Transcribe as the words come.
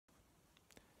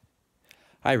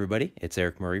Hi, everybody. It's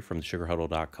Eric Murray from the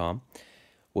sugarhuddle.com.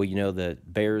 Well, the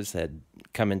Bears had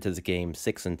come into the game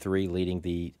 6-3, leading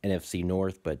the NFC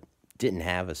North, but didn't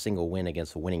have a single win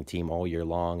against a winning team all year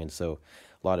long. And so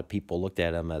a lot of people looked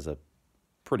at them as a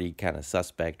pretty kind of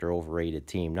suspect or overrated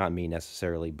team. Not me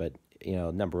necessarily, but,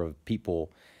 a number of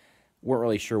people weren't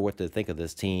really sure what to think of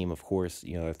this team. Of course,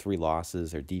 their three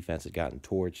losses, their defense had gotten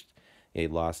torched. They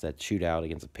lost that shootout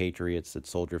against the Patriots at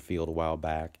Soldier Field a while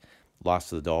back, lost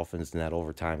to the Dolphins in that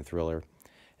overtime thriller,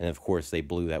 and of course they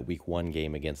blew that Week 1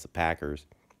 game against the Packers.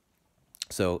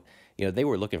 So, they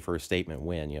were looking for a statement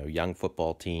win. Young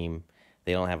football team.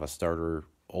 They don't have a starter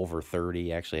over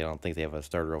 30. Actually, I don't think they have a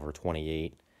starter over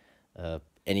 28.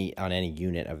 Any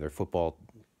unit of their football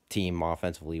team,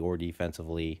 offensively or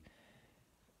defensively.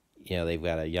 They've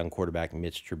got a young quarterback,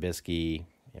 Mitch Trubisky,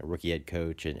 rookie head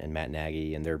coach, and Matt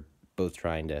Nagy, and they're both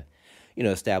trying to,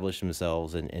 establish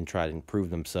themselves and try to improve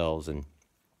themselves. And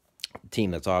a team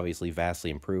that's obviously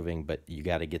vastly improving, but you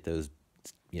got to get those,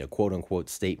 quote unquote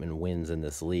statement wins in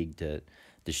this league to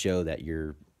show that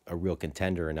you're a real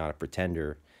contender and not a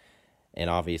pretender. And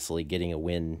obviously, getting a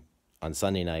win on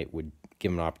Sunday night would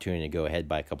give them an opportunity to go ahead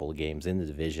by a couple of games in the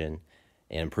division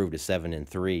and improve to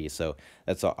 7-3. So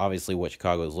that's obviously what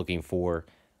Chicago is looking for.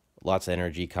 Lots of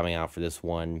energy coming out for this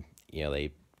one.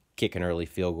 They kick an early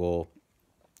field goal.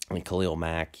 Khalil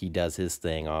Mack, he does his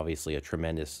thing. Obviously, a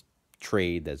tremendous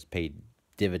trade that's paid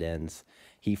dividends.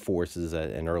 He forces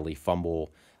an early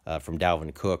fumble from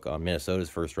Dalvin Cook on Minnesota's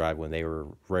first drive when they were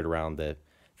right around the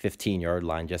 15-yard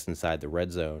line, just inside the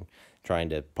red zone, trying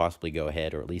to possibly go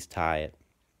ahead or at least tie it.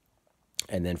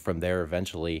 And then from there,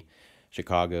 eventually,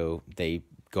 Chicago, they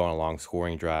go on a long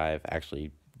scoring drive,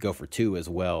 actually go for two as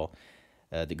well,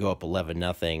 to go up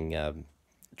 11-0.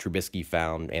 Trubisky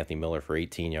found Anthony Miller for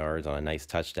 18 yards on a nice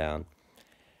touchdown.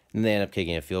 And they end up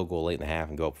kicking a field goal late in the half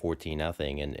and go up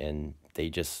 14-0, and they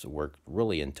just were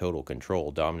really in total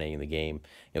control, dominating the game.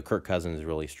 Kirk Cousins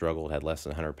really struggled, had less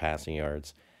than 100 passing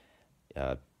yards,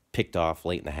 picked off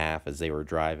late in the half as they were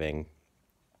driving.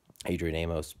 Adrian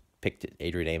Amos, picked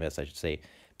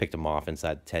him off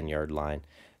inside the 10-yard line.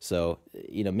 So,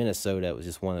 Minnesota was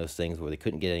just one of those things where they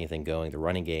couldn't get anything going. The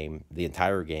running game, the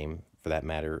entire game, for that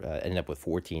matter, ended up with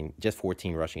 14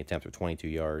 rushing attempts for 22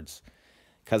 yards.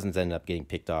 Cousins ended up getting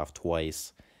picked off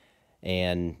twice.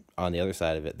 And on the other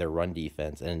side of it, their run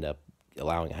defense ended up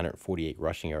allowing 148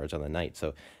 rushing yards on the night.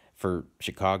 So for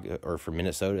Chicago, or for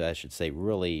Minnesota, I should say,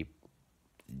 really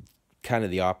kind of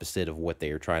the opposite of what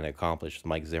they are trying to accomplish with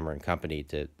Mike Zimmer and company,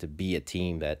 to be a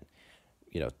team that,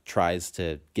 tries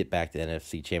to get back to the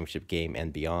NFC Championship game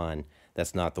and beyond.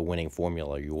 That's not the winning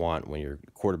formula you want when your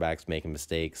quarterback's making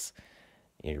mistakes,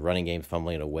 your running game's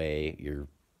fumbling away, you're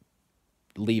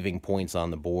leaving points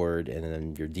on the board, and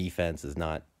then your defense is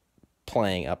not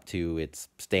playing up to its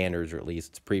standards, or at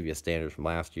least its previous standards from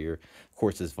last year. Of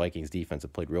course, this Vikings defense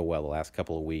have played real well the last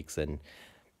couple of weeks, and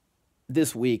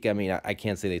this week, I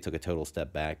can't say they took a total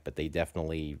step back, but they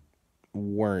definitely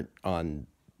weren't on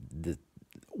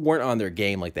their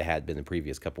game like they had been the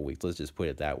previous couple of weeks. Let's just put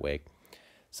it that way.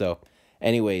 So,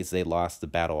 anyways, they lost the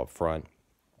battle up front.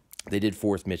 They did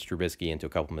force Mitch Trubisky into a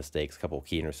couple mistakes, a couple of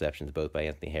key interceptions, both by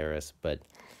Anthony Harris. But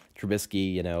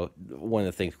Trubisky, one of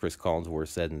the things Chris Collinsworth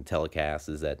said in the telecast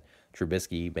is that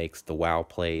Trubisky makes the wow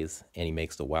plays, and he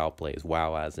makes the wow plays.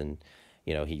 Wow as in,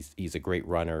 he's a great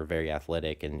runner, very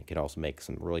athletic, and can also make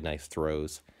some really nice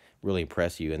throws, really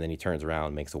impress you. And then he turns around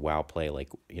and makes a wow play, like,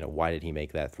 why did he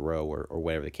make that throw, or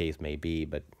whatever the case may be.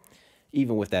 But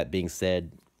even with that being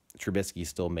said, Trubisky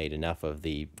still made enough of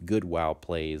the good wow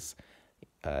plays.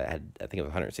 I think it was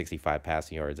 165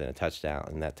 passing yards and a touchdown,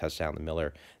 and that touchdown to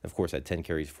Miller, of course, had 10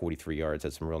 carries, 43 yards,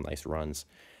 had some real nice runs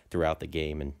throughout the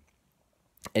game. And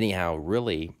anyhow,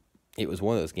 really, it was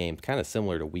one of those games kind of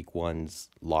similar to Week 1's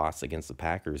loss against the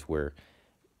Packers, where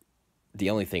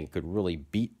the only thing that could really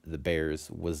beat the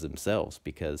Bears was themselves,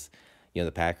 because,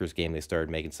 the Packers game, they started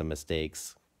making some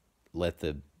mistakes, let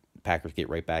the Packers get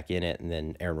right back in it, and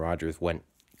then Aaron Rodgers went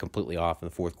completely off in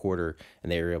the fourth quarter,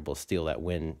 and they were able to steal that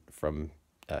win from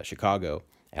Chicago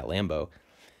at Lambeau.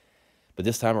 But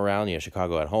this time around,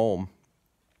 Chicago at home,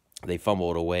 they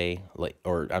fumbled away,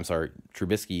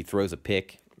 Trubisky throws a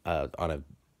pick on a,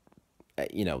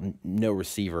 no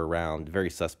receiver around, very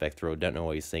suspect throw, don't know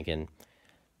what he's thinking.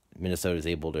 Minnesota is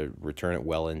able to return it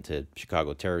well into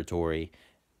Chicago territory,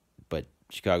 but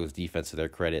Chicago's defense, to their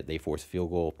credit, they forced a field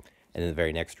goal, and then the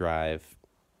very next drive,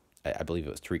 I believe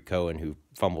it was Tariq Cohen who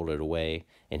fumbled it away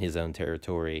in his own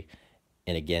territory.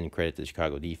 And again, credit to the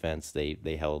Chicago defense.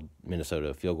 They held Minnesota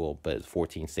a field goal, but it's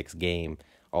 14-6 game.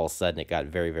 All of a sudden, it got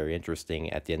very, very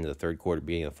interesting at the end of the third quarter,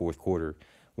 beginning of the fourth quarter,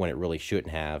 when it really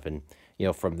shouldn't have. And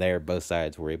from there, both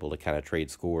sides were able to kind of trade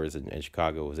scores, and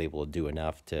Chicago was able to do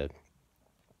enough to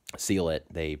seal it.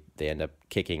 They end up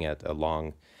kicking a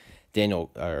long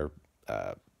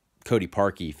Cody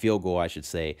Parkey field goal, I should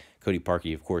say. Cody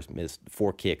Parkey, of course, missed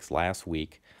 4 kicks last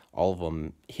week. All of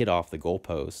them hit off the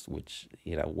goalpost, which,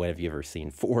 when have you ever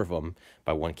seen 4 of them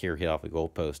by one kicker hit off the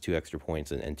goalpost, 2 extra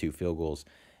points and 2 field goals?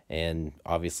 And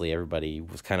obviously everybody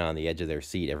was kind of on the edge of their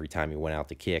seat every time he went out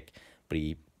to kick, but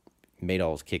he made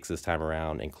all his kicks this time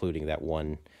around, including that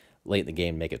one late in the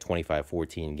game, make it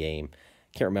 25-14 game.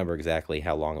 Can't remember exactly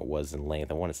how long it was in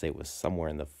length. I want to say it was somewhere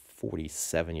in the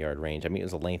 47-yard range. I mean, it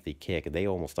was a lengthy kick, and they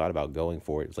almost thought about going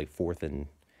for it. It was like fourth and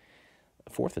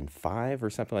 5 or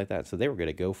something like that. So they were going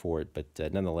to go for it,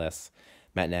 but nonetheless,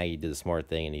 Matt Nagy did the smart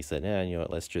thing, and he said, you know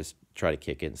what, let's just try to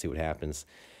kick it and see what happens.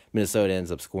 Minnesota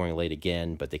ends up scoring late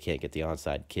again, but they can't get the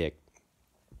onside kick.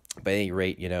 But at any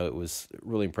rate, it was a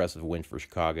really impressive win for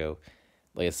Chicago.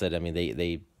 Like I said, I mean,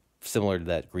 they similar to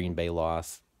that Green Bay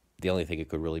loss, the only thing that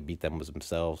could really beat them was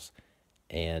themselves,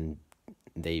 and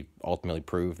they ultimately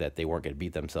proved that they weren't going to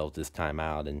beat themselves this time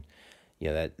out. And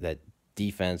that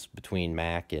defense between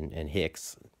Mack and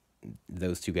Hicks,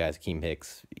 those two guys, Keem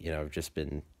Hicks, have just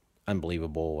been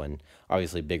unbelievable, and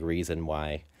obviously a big reason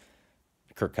why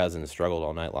Kirk Cousins struggled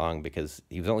all night long, because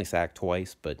he was only sacked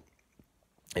twice, but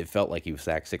it felt like he was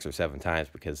sacked 6 or 7 times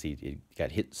because he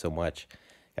got hit so much,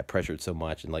 got pressured so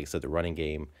much, and like I said, the running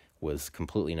game was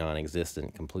completely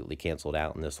non-existent, completely canceled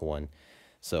out in this one.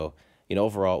 So,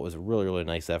 overall, it was a really, really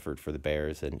nice effort for the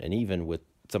Bears, and even with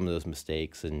some of those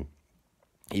mistakes and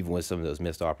even with some of those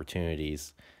missed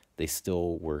opportunities, they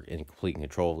still were in complete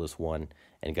control of this one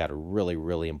and got a really,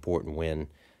 really important win.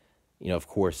 Of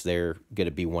course, they're going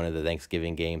to be one of the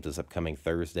Thanksgiving games this upcoming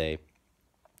Thursday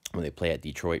when they play at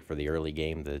Detroit for the early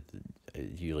game,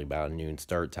 usually about a noon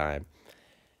start time.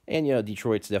 And,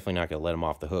 Detroit's definitely not going to let them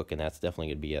off the hook, and that's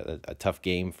definitely going to be a tough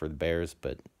game for the Bears.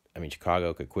 But, I mean,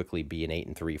 Chicago could quickly be an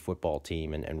 8-3 football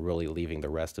team and really leaving the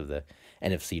rest of the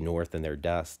NFC North in their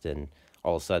dust, and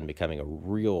all of a sudden becoming a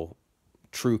real,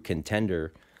 true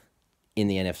contender in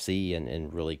the NFC,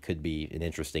 and really could be an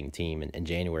interesting team in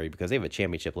January, because they have a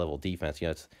championship-level defense.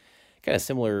 It's kind of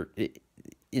similar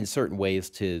in certain ways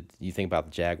to, you think about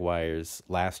the Jaguars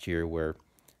last year, where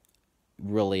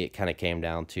really it kind of came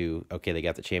down to, okay, they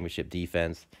got the championship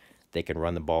defense, they can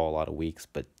run the ball a lot of weeks,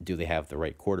 but do they have the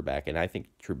right quarterback? And I think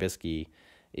Trubisky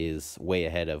is way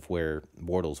ahead of where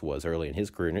Bortles was early in his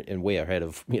career, and way ahead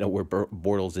of where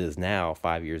Bortles is now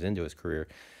 5 years into his career.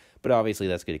 But obviously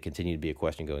that's going to continue to be a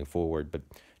question going forward. But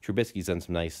Trubisky's done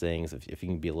some nice things. If he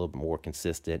can be a little bit more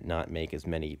consistent, not make as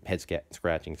many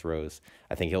head-scratching throws,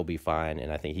 I think he'll be fine,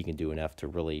 and I think he can do enough to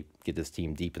really get this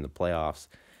team deep in the playoffs.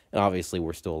 And obviously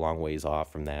we're still a long ways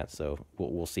off from that, so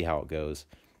we'll see how it goes.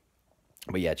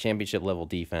 But yeah, championship-level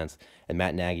defense, and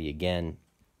Matt Nagy, again,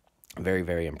 very,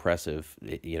 very impressive.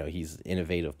 He's an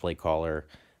innovative play caller,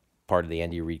 part of the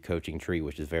Andy Reid coaching tree,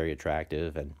 which is very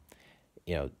attractive. And,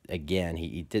 again,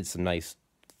 he did some nice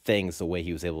things, the way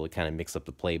he was able to kind of mix up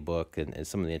the playbook and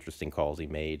some of the interesting calls he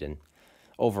made. And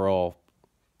overall,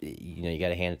 you got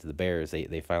to hand it to the Bears.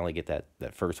 They finally get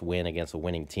that first win against a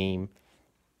winning team.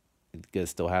 Going to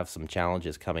still have some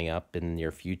challenges coming up in the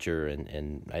near future,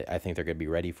 and I think they're going to be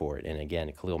ready for it. And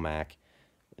again, Khalil Mack,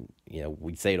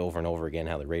 we say it over and over again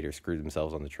how the Raiders screwed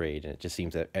themselves on the trade, and it just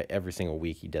seems that every single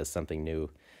week he does something new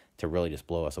to really just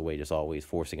blow us away, just always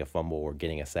forcing a fumble or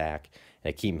getting a sack.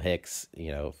 And Akeem Hicks,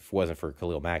 if it wasn't for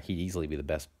Khalil Mack, he'd easily be the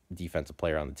best defensive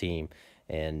player on the team,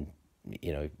 and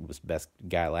he was the best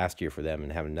guy last year for them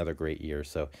and having another great year.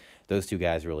 So those two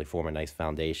guys really form a nice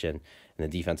foundation.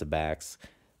 And the defensive backs,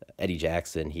 Eddie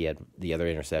Jackson, he had the other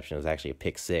interception. It was actually a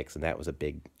pick 6, and that was a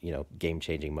big,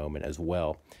 game-changing moment as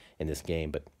well in this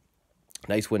game. But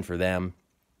nice win for them.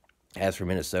 As for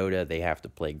Minnesota, they have to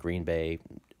play Green Bay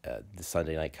the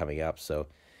Sunday night coming up. So,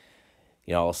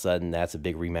 all of a sudden, that's a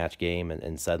big rematch game,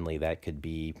 and suddenly that could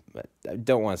be, I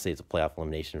don't want to say it's a playoff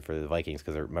elimination for the Vikings,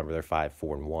 because remember, they're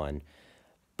 5-4-1.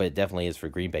 But it definitely is for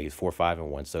Green Bay, who's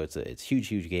 4-5-1. So it's a huge,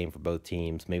 huge game for both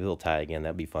teams. Maybe they'll tie again.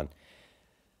 That'd be fun.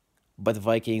 But the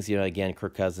Vikings, again,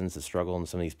 Kirk Cousins has struggled in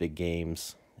some of these big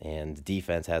games, and the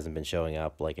defense hasn't been showing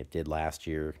up like it did last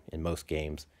year in most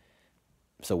games.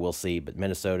 So we'll see. But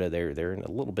Minnesota, they're in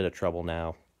a little bit of trouble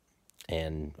now,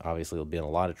 and obviously they'll be in a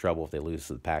lot of trouble if they lose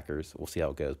to the Packers. We'll see how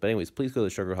it goes. But anyways, please go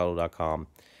to sugarhuddle.com.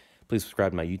 Please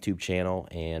subscribe to my YouTube channel,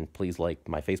 and please like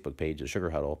my Facebook page, The Sugar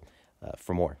Huddle,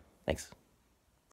 for more. Thanks.